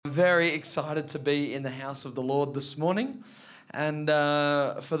Very excited to be in the house of the Lord this morning. And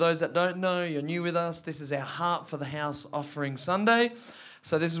for those that don't know, you're new with us, this is our Heart for the House offering Sunday.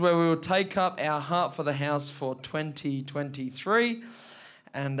 So this is where we will take up our Heart for the House for 2023.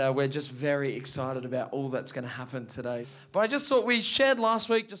 And we're just very excited about all that's going to happen today. But I just thought we shared last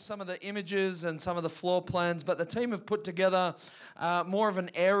week just some of the images and some of the floor plans, but the team have put together more of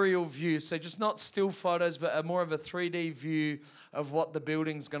an aerial view. So just not still photos, but more of a 3D view of what the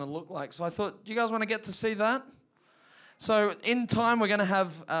building's going to look like. So I thought, do you guys want to get to see that? So in time, we're going to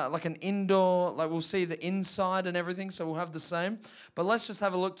have like an indoor, like we'll see the inside and everything, so we'll have the same. But let's just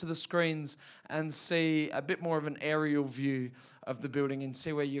have a look to the screens and see a bit more of an aerial view of the building and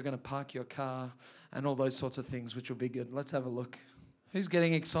see where you're going to park your car and all those sorts of things, which will be good. Let's have a look. Who's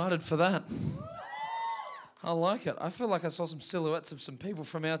getting excited for that? I like it. I feel like I saw some silhouettes of some people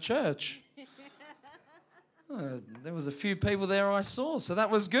from our church. There was a few people there I saw, so that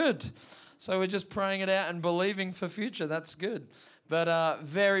was good. So we're just praying it out and believing for future. That's good. But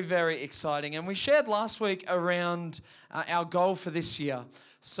very, very exciting. And we shared last week around our goal for this year.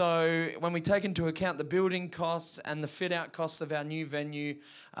 So when we take into account the building costs and the fit-out costs of our new venue,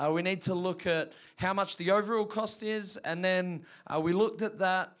 we need to look at how much the overall cost is. And then we looked at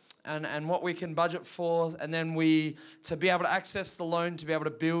that and what we can budget for. And then to be able to access the loan, to be able to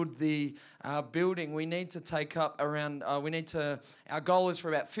build the building, we need to take up around, our goal is for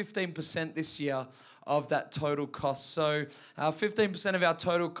about 15% this year of that total cost. So 15% of our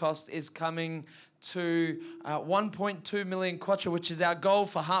total cost is coming to 1.2 million kwacha, which is our goal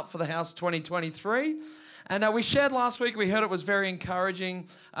for Heart for the House 2023. And we shared last week, we heard it was very encouraging.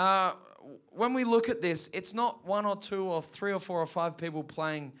 When we look at this, it's not one or two or three or four or five people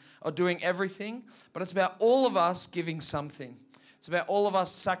playing or doing everything, but it's about all of us giving something. It's about all of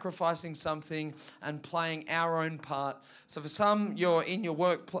us sacrificing something and playing our own part. So for some, you're in your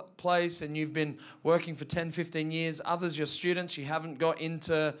workplace and you've been working for 10, 15 years. Others, you're students, you haven't got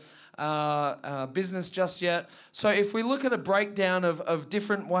into business just yet. So if we look at a breakdown of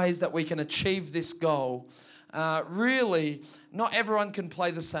different ways that we can achieve this goal, really, not everyone can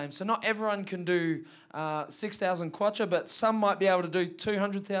play the same. So not everyone can do 6,000 kwacha, but some might be able to do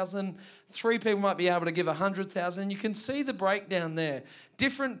 200,000. 3 people might be able to give 100,000. You can see the breakdown there.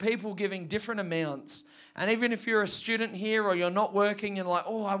 Different people giving different amounts. And even if you're a student here or you're not working and like,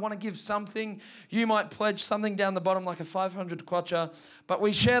 oh, I want to give something, you might pledge something down the bottom like a 500 kwacha. But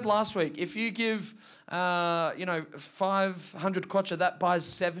we shared last week, if you give 500 kwacha, that buys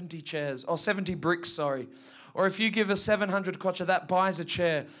 70 chairs, or 70 bricks, sorry. Or if you give a 700 kwacha, that buys a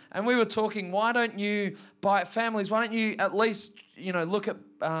chair. And we were talking, why don't you buy families? Why don't you at least, look at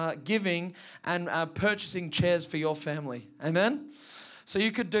giving and purchasing chairs for your family? Amen? So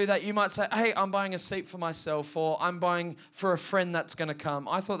you could do that. You might say, hey, I'm buying a seat for myself, or I'm buying for a friend that's going to come.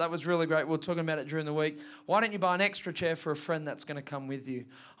 I thought that was really great. We were talking about it during the week. Why don't you buy an extra chair for a friend that's going to come with you?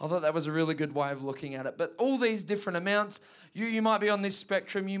 I thought that was a really good way of looking at it. But all these different amounts, you might be on this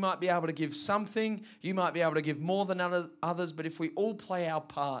spectrum. You might be able to give something. You might be able to give more than others. But if we all play our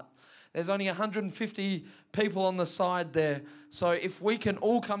part, there's only 150 people on the side there. So if we can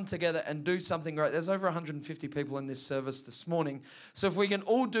all come together and do something great, there's over 150 people in this service this morning. So if we can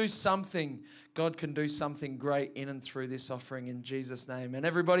all do something, God can do something great in and through this offering in Jesus' name. And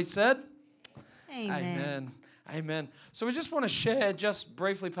everybody said? Amen. Amen. Amen. So we just want to share just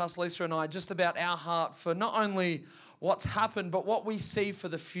briefly, Pastor Lisa and I, just about our heart for not only what's happened, but what we see for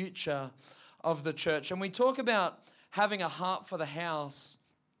the future of the church. And we talk about having a heart for the house.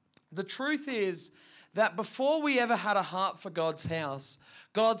 The truth is that before we ever had a heart for God's house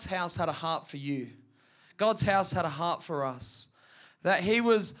had a heart for you. God's house had a heart for us. That He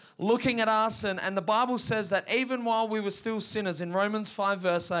was looking at us, and the Bible says that even while we were still sinners, in Romans 5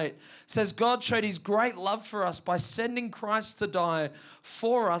 verse 8, says God showed His great love for us by sending Christ to die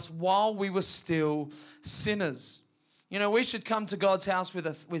for us while we were still sinners. We should come to God's house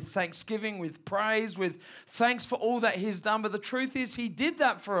with thanksgiving, with praise, with thanks for all that He's done. But the truth is He did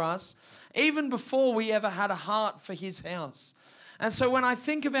that for us even before we ever had a heart for His house. And so when I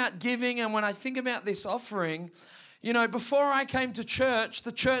think about giving and when I think about this offering, before I came to church,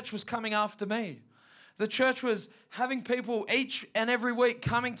 the church was coming after me. The church was having people each and every week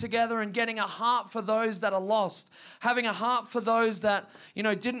coming together and getting a heart for those that are lost, having a heart for those that,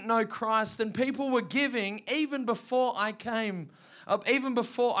 didn't know Christ. And people were giving even before I came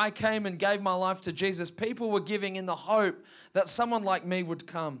and gave my life to Jesus. People were giving in the hope that someone like me would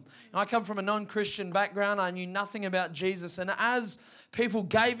come. I come from a non-Christian background. I knew nothing about Jesus. And as people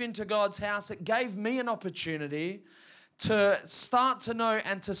gave into God's house, it gave me an opportunity to start to know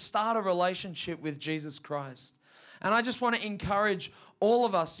and to start a relationship with Jesus Christ. And I just want to encourage all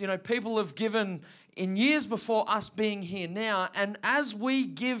of us, people have given in years before us being here now. And as we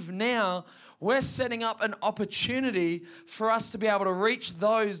give now, we're setting up an opportunity for us to be able to reach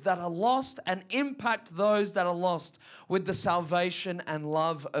those that are lost and impact those that are lost with the salvation and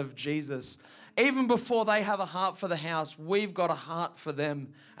love of Jesus. Even before they have a heart for the house, we've got a heart for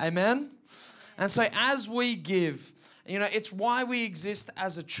them. Amen? And so as we give, it's why we exist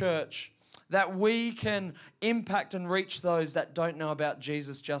as a church, that we can impact and reach those that don't know about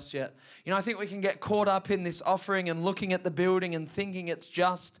Jesus just yet. I think we can get caught up in this offering and looking at the building and thinking it's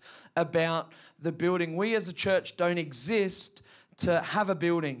just about the building. We as a church don't exist to have a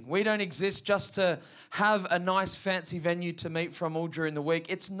building. We don't exist just to have a nice fancy venue to meet from all during the week.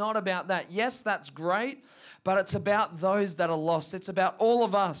 It's not about that. Yes, that's great, but it's about those that are lost. It's about all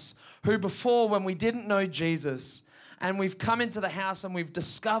of us who before, when we didn't know Jesus, and we've come into the house and we've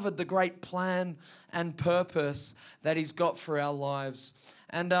discovered the great plan and purpose that He's got for our lives.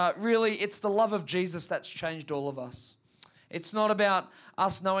 And really, it's the love of Jesus that's changed all of us. It's not about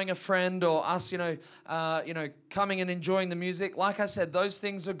us knowing a friend or us, coming and enjoying the music. Like I said, those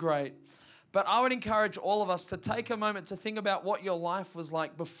things are great. But I would encourage all of us to take a moment to think about what your life was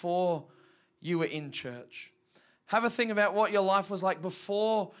like before you were in church. Have a think about what your life was like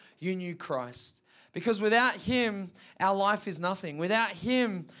before you knew Christ. Because without Him, our life is nothing. Without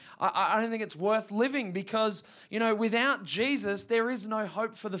Him, I don't think it's worth living because, without Jesus, there is no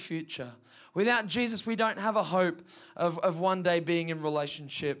hope for the future. Without Jesus, we don't have a hope of one day being in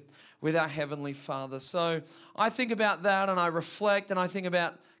relationship with our Heavenly Father. So I think about that and I reflect and I think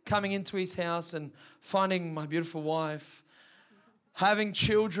about coming into His house and finding my beautiful wife, having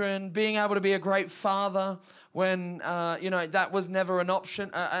children, being able to be a great father when, that was never an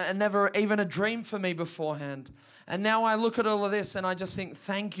option and never even a dream for me beforehand. And now I look at all of this and I just think,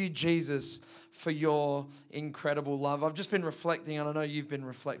 thank you, Jesus, for your incredible love. I've just been reflecting, and I know you've been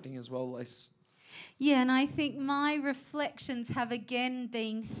reflecting as well, Lise. Yeah, and I think my reflections have again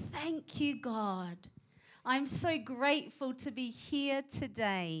been, thank you, God. I'm so grateful to be here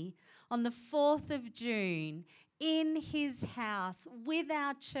today on the 4th of June in His house with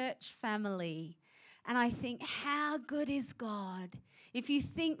our church family. And I think, how good is God? If you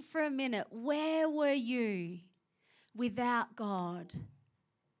think for a minute, where were you without God?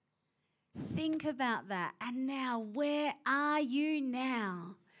 Think about that. And now, where are you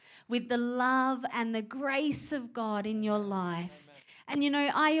now with the love and the grace of God in your life? Amen.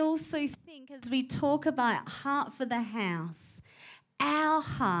 And I also think as we talk about heart for the house, our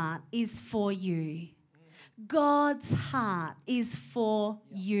heart is for you. God's heart is for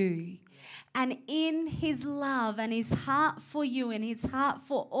you. And in His love and His heart for you and His heart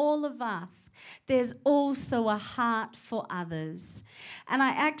for all of us, there's also a heart for others. And I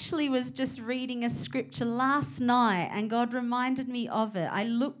actually was just reading a scripture last night and God reminded me of it. I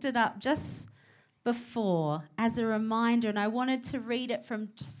looked it up just before as a reminder and I wanted to read it from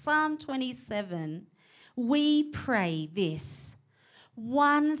Psalm 27. We pray this.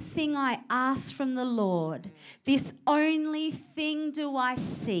 One thing I ask from the Lord, this only thing do I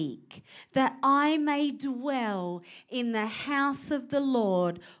seek, that I may dwell in the house of the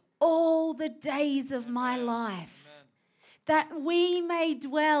Lord all the days of my life. That we may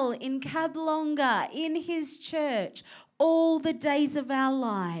dwell in Kablonga, in His church, all the days of our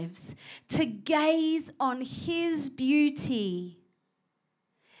lives, to gaze on His beauty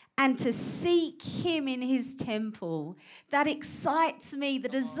and to seek Him in His temple. That excites me, the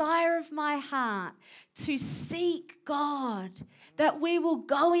desire of my heart, to seek God, that we will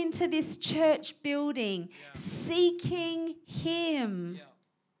go into this church building seeking Him.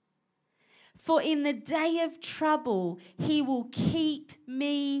 For in the day of trouble, He will keep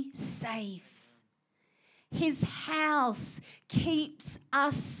me safe. His house keeps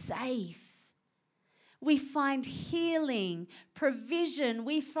us safe. We find healing, provision,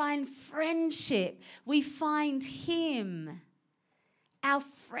 we find friendship, we find Him. Our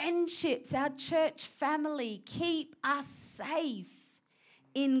friendships, our church family keep us safe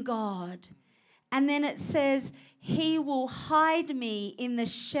in God. And then it says, He will hide me in the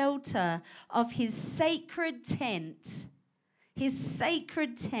shelter of His sacred tent,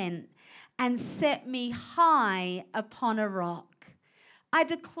 and set me high upon a rock. I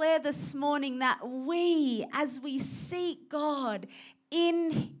declare this morning that we, as we seek God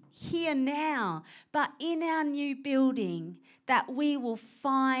in here now, but in our new building, that we will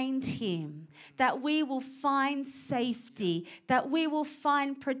find Him, that we will find safety, that we will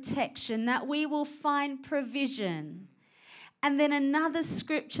find protection, that we will find provision. And then another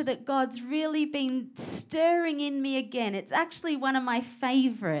scripture that God's really been stirring in me again. It's actually one of my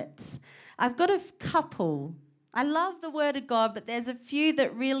favorites. I've got a couple. I love the Word of God, but there's a few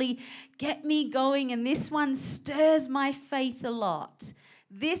that really get me going, and this one stirs my faith a lot.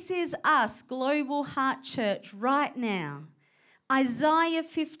 This is us, Global Heart Church, right now. Isaiah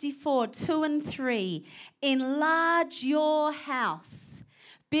 54, 2 and 3. Enlarge your house,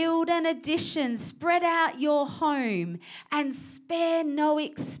 build an addition, spread out your home, and spare no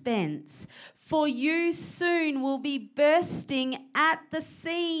expense, for you soon will be bursting at the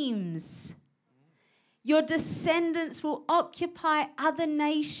seams. Your descendants will occupy other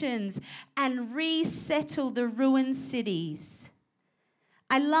nations and resettle the ruined cities.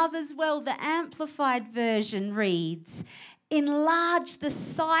 I love as well the Amplified Version reads, enlarge the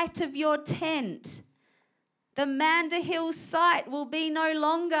site of your tent. The Manda Hill site will be no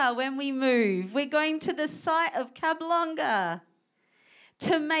longer when we move. We're going to the site of Kablonga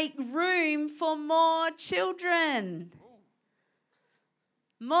to make room for more children.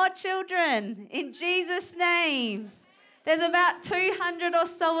 More children in Jesus' name. There's about 200 or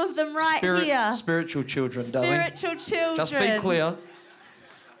so of them here. Spiritual children, darling. Spiritual children. Just be clear.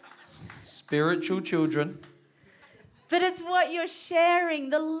 Spiritual children. But it's what you're sharing,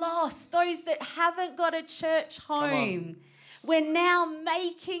 the lost, those that haven't got a church home. We're now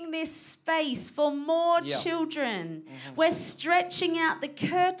making this space for more children. Mm-hmm. We're stretching out the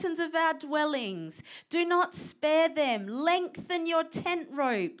curtains of our dwellings. Do not spare them. Lengthen your tent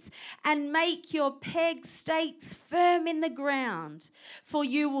ropes and make your peg stakes firm in the ground. For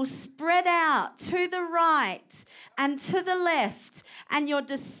you will spread out to the right and to the left, and your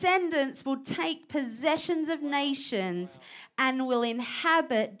descendants will take possessions of nations and will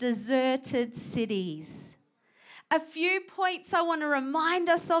inhabit deserted cities. A few points I want to remind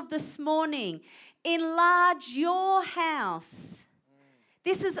us of this morning. Enlarge your house.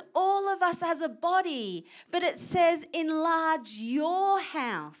 This is all of us as a body, but it says enlarge your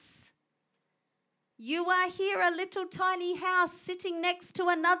house. You are here, a little tiny house sitting next to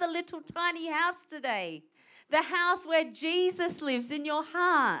another little tiny house today. The house where Jesus lives in your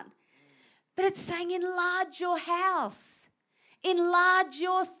heart. But it's saying enlarge your house. Enlarge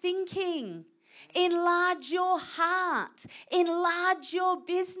your thinking. Enlarge your heart. Enlarge your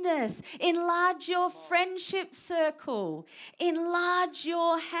business. Enlarge your friendship circle. Enlarge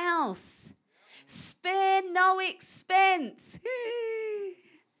your house. Spare no expense.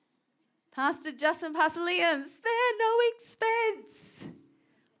 Pastor Justin, Pastor Liam, spare no expense.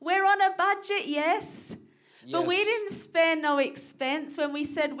 We're on a budget, yes. But we didn't spare no expense when we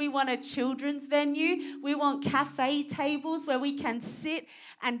said we want a children's venue. We want cafe tables where we can sit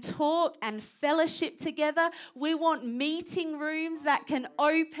and talk and fellowship together. We want meeting rooms that can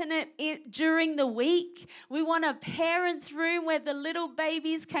open it during the week. We want a parents' room where the little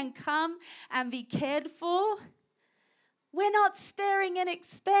babies can come and be cared for. We're not sparing an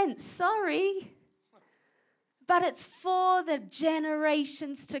expense, sorry. But it's for the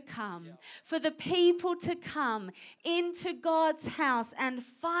generations to come, for the people to come into God's house and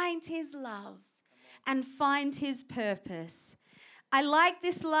find his love and find his purpose. I like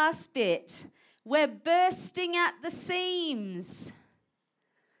this last bit. We're bursting at the seams,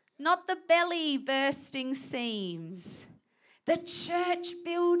 not the belly bursting seams. The church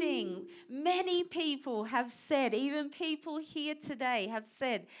building, many people have said, even people here today have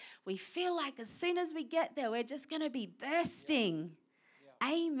said, we feel like as soon as we get there, we're just going to be bursting.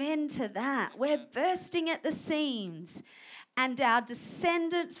 Yeah. Amen to that. Amen. We're bursting at the seams. And our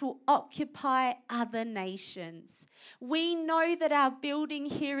descendants will occupy other nations. We know that our building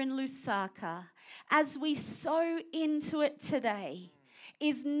here in Lusaka, as we sow into it today,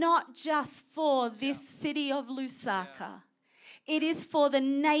 is not just for this city of Lusaka. Yeah. It is for the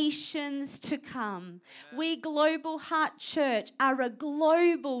nations to come. Amen. We Global Heart Church are a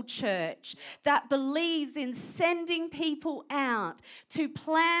global church that believes in sending people out to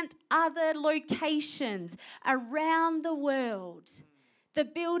plant other locations around the world. The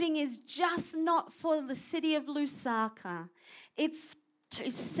building is just not for the city of Lusaka. It's to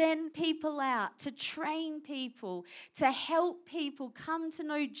send people out, to train people, to help people come to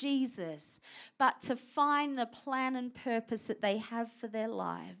know Jesus, but to find the plan and purpose that they have for their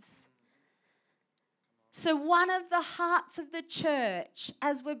lives. So one of the hearts of the church,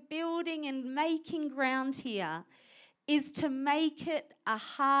 as we're building and making ground here, is to make it a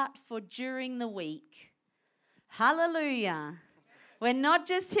heart for during the week. Hallelujah. We're not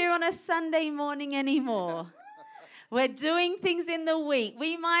just here on a Sunday morning anymore. We're doing things in the week.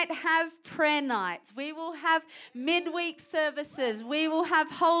 We might have prayer nights. We will have midweek services. We will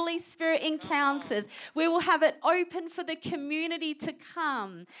have Holy Spirit encounters. We will have it open for the community to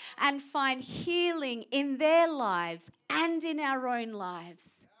come and find healing in their lives and in our own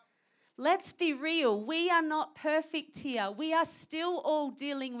lives. Let's be real. We are not perfect here. We are still all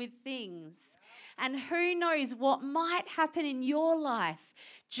dealing with things. And who knows what might happen in your life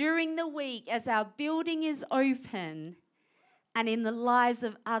during the week as our building is open and in the lives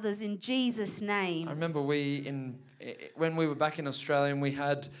of others in Jesus' name. I remember when we were back in Australia and we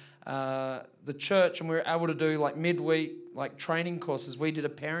had the church and we were able to do like midweek like training courses. We did a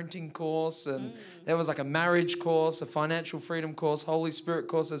parenting course and there was like a marriage course, a financial freedom course, Holy Spirit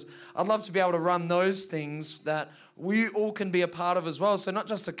courses. I'd love to be able to run those things that we all can be a part of as well. So not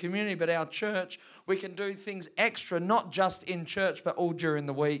just a community, but our church, we can do things extra, not just in church, but all during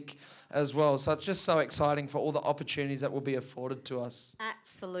the week as well. So it's just so exciting for all the opportunities that will be afforded to us.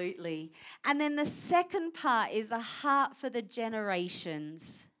 Absolutely. And then the second part is a heart for the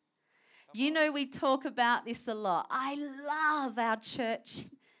generations. You know, we talk about this a lot. I love our church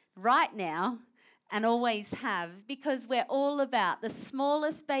right now and always have, because we're all about the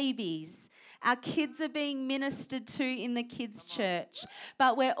smallest babies. Our kids are being ministered to in the kids' church,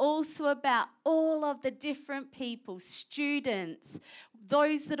 but we're also about all of the different people, students,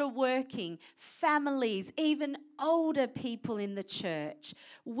 those that are working, families, even older people in the church.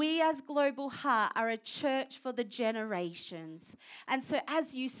 We as Global Heart are a church for the generations. And so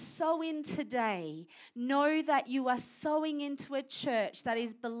as you sow in today, know that you are sowing into a church that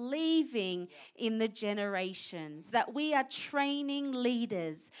is believing in the generations, that we are training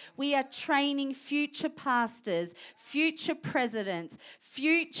leaders, we are training future pastors, future presidents,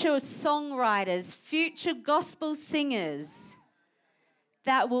 future songwriters, future gospel singers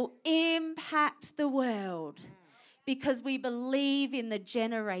that will impact the world because we believe in the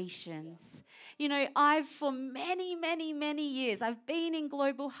generations. You know, for many, many, many years, I've been in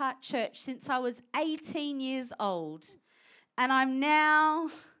Global Heart Church since I was 18 years old. And I'm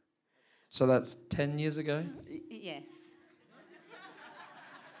now... So that's 10 years ago? Yes.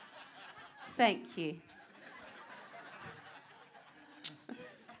 Thank you.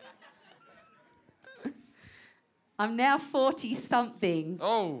 I'm now 40-something.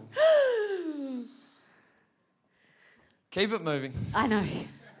 Oh. Keep it moving. I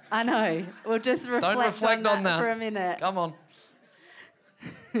know. We'll just reflect on that for a minute. Come on.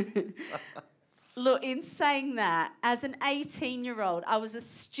 Look, in saying that, as an 18-year-old, I was a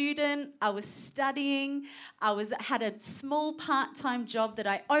student, I was studying, had a small part-time job that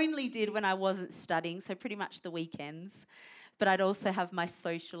I only did when I wasn't studying, so pretty much the weekends. But I'd also have my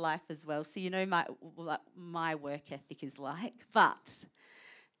social life as well. So you know my work ethic is like. But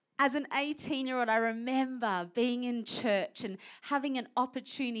as an 18-year-old, I remember being in church and having an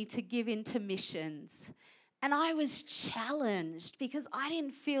opportunity to give into missions. And I was challenged because I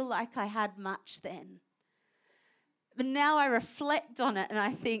didn't feel like I had much then. But now I reflect on it and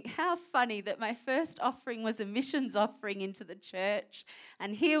I think, how funny that my first offering was a missions offering into the church.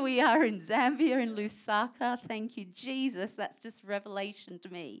 And here we are in Zambia, in Lusaka. Thank you, Jesus. That's just revelation to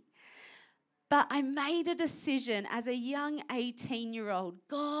me. But I made a decision as a young 18-year-old.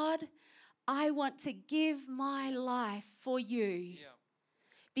 God, I want to give my life for you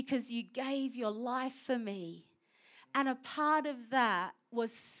because you gave your life for me. And a part of that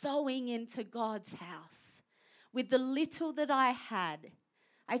was sowing into God's house. With the little that I had,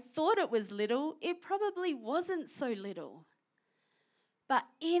 I thought it was little. It probably wasn't so little. But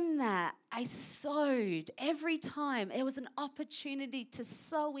in that, I sowed every time. There was an opportunity to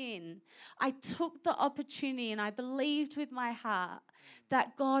sow in. I took the opportunity and I believed with my heart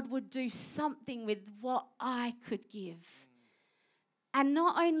that God would do something with what I could give. And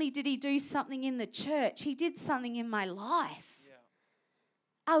not only did he do something in the church, he did something in my life.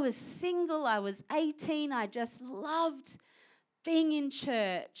 I was single, I was 18, I just loved being in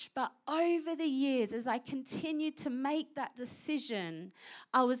church. But over the years, as I continued to make that decision,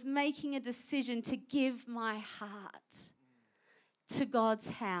 I was making a decision to give my heart to God's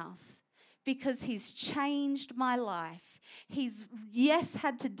house because he's changed my life. He's, yes,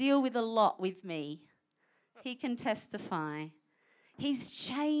 had to deal with a lot with me. He can testify. He's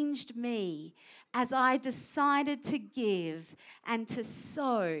changed me as I decided to give and to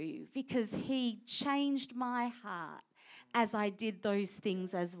sow because he changed my heart as I did those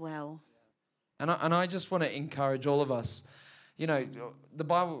things as well. And I just want to encourage all of us. You know, the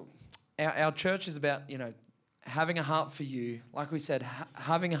Bible, our church is about, you know, having a heart for you. Like we said,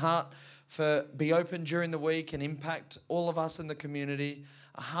 having a heart for Be Open during the week and impact all of us in the community.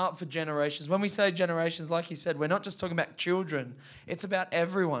 A heart for generations. When we say generations, like you said, we're not just talking about children. It's about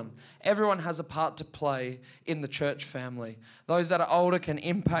everyone. Everyone has a part to play in the church family. Those that are older can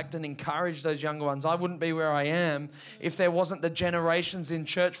impact and encourage those younger ones. I wouldn't be where I am if there wasn't the generations in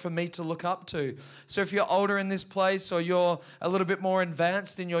church for me to look up to. So if you're older in this place or you're a little bit more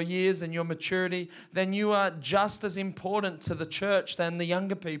advanced in your years and your maturity, then you are just as important to the church than the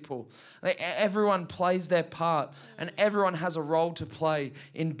younger people. Everyone plays their part and everyone has a role to play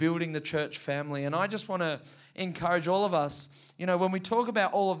in building the church family. And I just want to encourage all of us, when we talk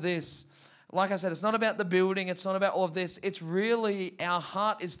about all of this, like I said, it's not about the building, it's not about all of this. It's really, our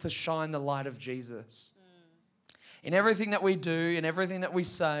heart is to shine the light of Jesus. In everything that we do, in everything that we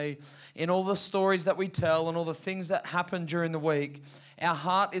say, in all the stories that we tell and all the things that happen during the week, our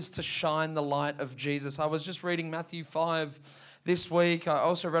heart is to shine the light of Jesus. I was just reading Matthew 5 this week. I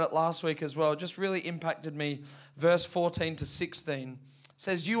also read it last week as well. It just really impacted me. Verse 14 to 16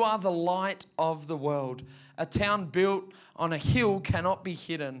 says, "You are the light of the world. A town built on a hill cannot be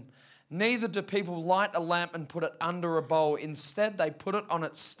hidden. Neither do people light a lamp and put it under a bowl. Instead, they put it on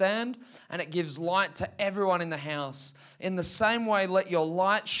its stand, and it gives light to everyone in the house. In the same way, let your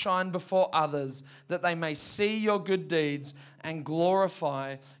light shine before others, that they may see your good deeds and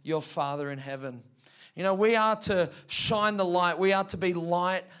glorify your Father in heaven." We are to shine the light. We are to be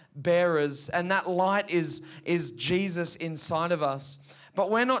light bearers, and that light is Jesus inside of us. But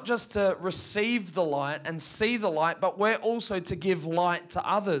we're not just to receive the light and see the light, but we're also to give light to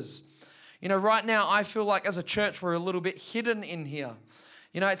others. Right now, I feel like as a church, we're a little bit hidden in here.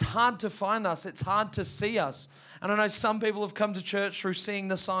 It's hard to find us. It's hard to see us. And I know some people have come to church through seeing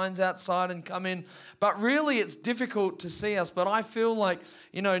the signs outside and come in, but really it's difficult to see us. But I feel like,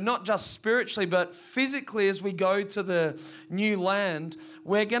 not just spiritually, but physically as we go to the new land,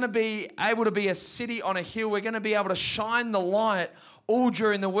 we're going to be able to be a city on a hill. We're going to be able to shine the light all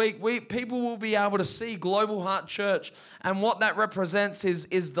during the week. People will be able to see Global Heart Church, and what that represents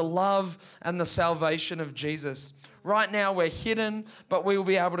is the love and the salvation of Jesus. Right now we're hidden, but we will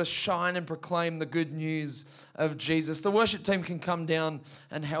be able to shine and proclaim the good news of Jesus. The worship team can come down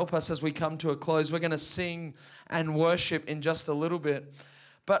and help us as we come to a close. We're going to sing and worship in just a little bit.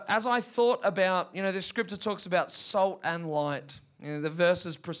 But as I thought about, the scripture talks about salt and light. The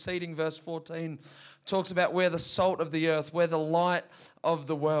verses preceding verse 14 talks about we're the salt of the earth, we're the light of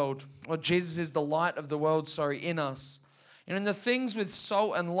the world. Or Jesus is the light of the world, in us. And the things with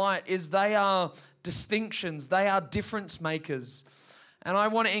salt and light is they are distinctions, they are difference makers. And I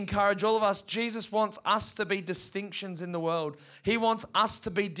want to encourage all of us, Jesus wants us to be distinctions in the world. He wants us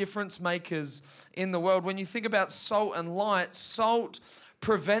to be difference makers in the world. When you think about salt and light, salt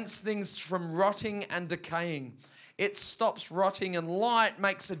prevents things from rotting and decaying. It stops rotting, and light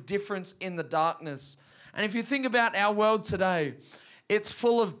makes a difference in the darkness. And if you think about our world today, it's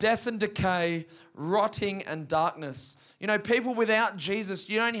full of death and decay, rotting and darkness. People without Jesus,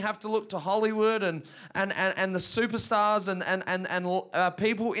 you only have to look to Hollywood and the superstars and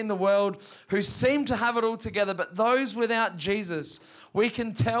people in the world who seem to have it all together. But those without Jesus, we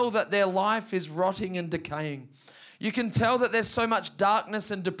can tell that their life is rotting and decaying. You can tell that there's so much darkness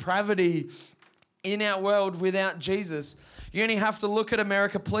and depravity in our world without Jesus. You only have to look at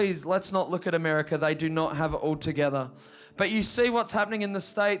America. Please, let's not look at America. They do not have it all together. But you see what's happening in the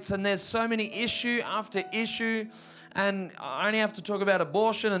States, and there's so many issue after issue, and I only have to talk about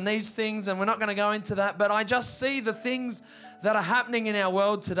abortion and these things, and we're not going to go into that, but I just see the things that are happening in our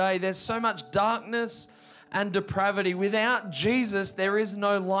world today. There's so much darkness and depravity. Without Jesus, there is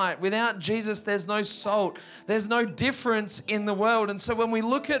no light. Without Jesus, there's no salt. There's no difference in the world. And so when we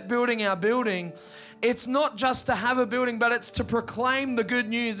look at building our building, it's not just to have a building, but it's to proclaim the good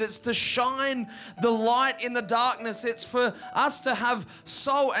news. It's to shine the light in the darkness. It's for us to have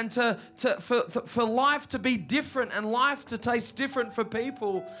salt and for life to be different and life to taste different for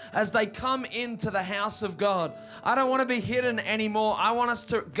people as they come into the house of God. I don't want to be hidden anymore. I want us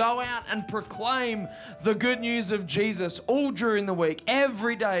to go out and proclaim the good news of Jesus all during the week.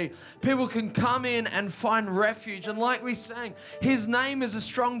 Every day, people can come in and find refuge. And like we sang, His name is a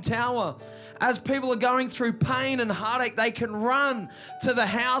strong tower. As people are going through pain and heartache, they can run to the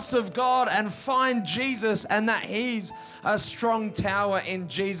house of God and find Jesus, and that He's a strong tower in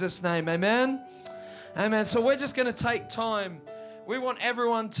Jesus' name. Amen? Amen. So we're just going to take time. We want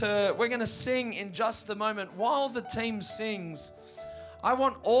everyone we're going to sing in just a moment. While the team sings, I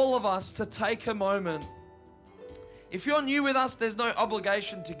want all of us to take a moment. If you're new with us, there's no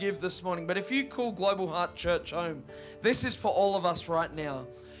obligation to give this morning. But if you call Global Heart Church home, this is for all of us right now.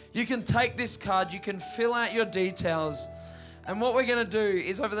 You can take this card, you can fill out your details, And what we're going to do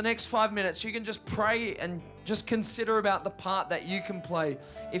is over the next 5 minutes, you can just pray and just consider about the part that you can play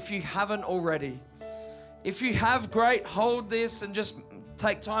if you haven't already. If you have, great, hold this and just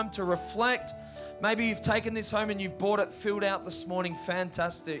take time to reflect. Maybe you've taken this home and you've bought it filled out this morning.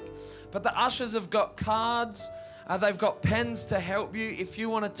 Fantastic. But the ushers have got cards. They've got pens to help you if you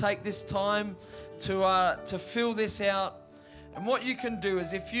want to take this time to fill this out. And what you can do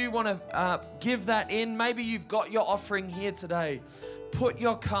is if you want to give that in, maybe you've got your offering here today. Put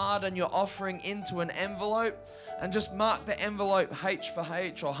your card and your offering into an envelope and just mark the envelope H for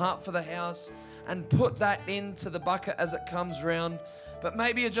H or Heart for the House and put that into the bucket as it comes round. But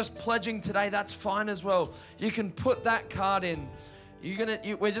maybe you're just pledging today, that's fine as well. You can put that card in.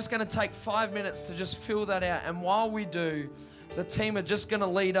 We're just going to take 5 minutes to just fill that out. And while we do, the team are just going to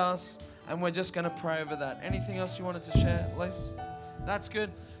lead us and we're just going to pray over that. Anything else you wanted to share, Lise? That's good.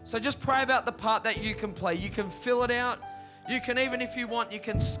 So just pray about the part that you can play. You can fill it out. You can, even if you want, you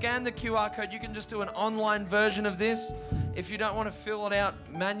can scan the QR code. You can just do an online version of this. If you don't want to fill it out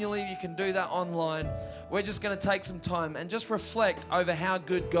manually, you can do that online. We're just going to take some time and just reflect over how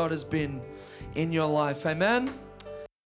good God has been in your life. Amen.